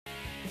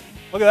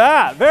Look at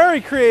that. Very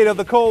creative,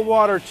 the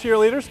Coldwater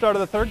cheerleaders. Start of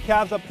the third.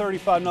 Cavs up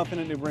 35-0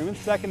 at New Bremen.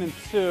 2nd and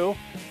 2.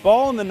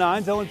 Ball in the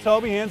 9. Dylan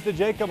Toby hands to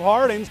Jacob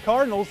Hardings.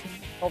 Cardinals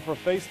call for a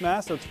face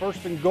mask, so it's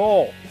 1st and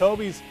goal.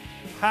 Toby's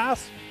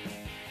pass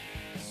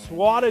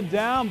swatted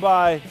down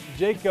by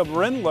Jacob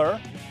Rindler.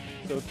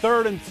 So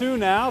 3rd and 2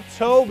 now.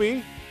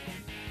 Toby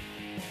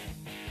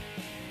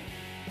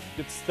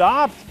gets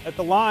stopped at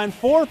the line.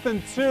 4th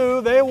and 2.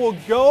 They will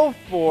go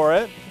for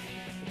it.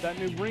 But that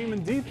New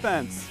Bremen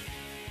defense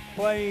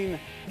playing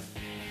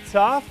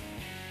tough.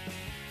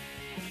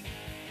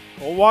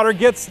 Coldwater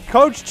gets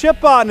Coach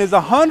Chip on his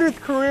 100th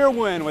career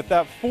win with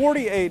that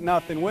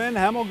 48-0 win.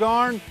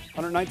 Hemmelgarn,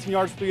 119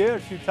 yards per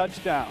year, 2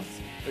 touchdowns.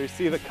 There you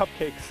see the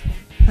cupcakes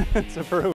to prove.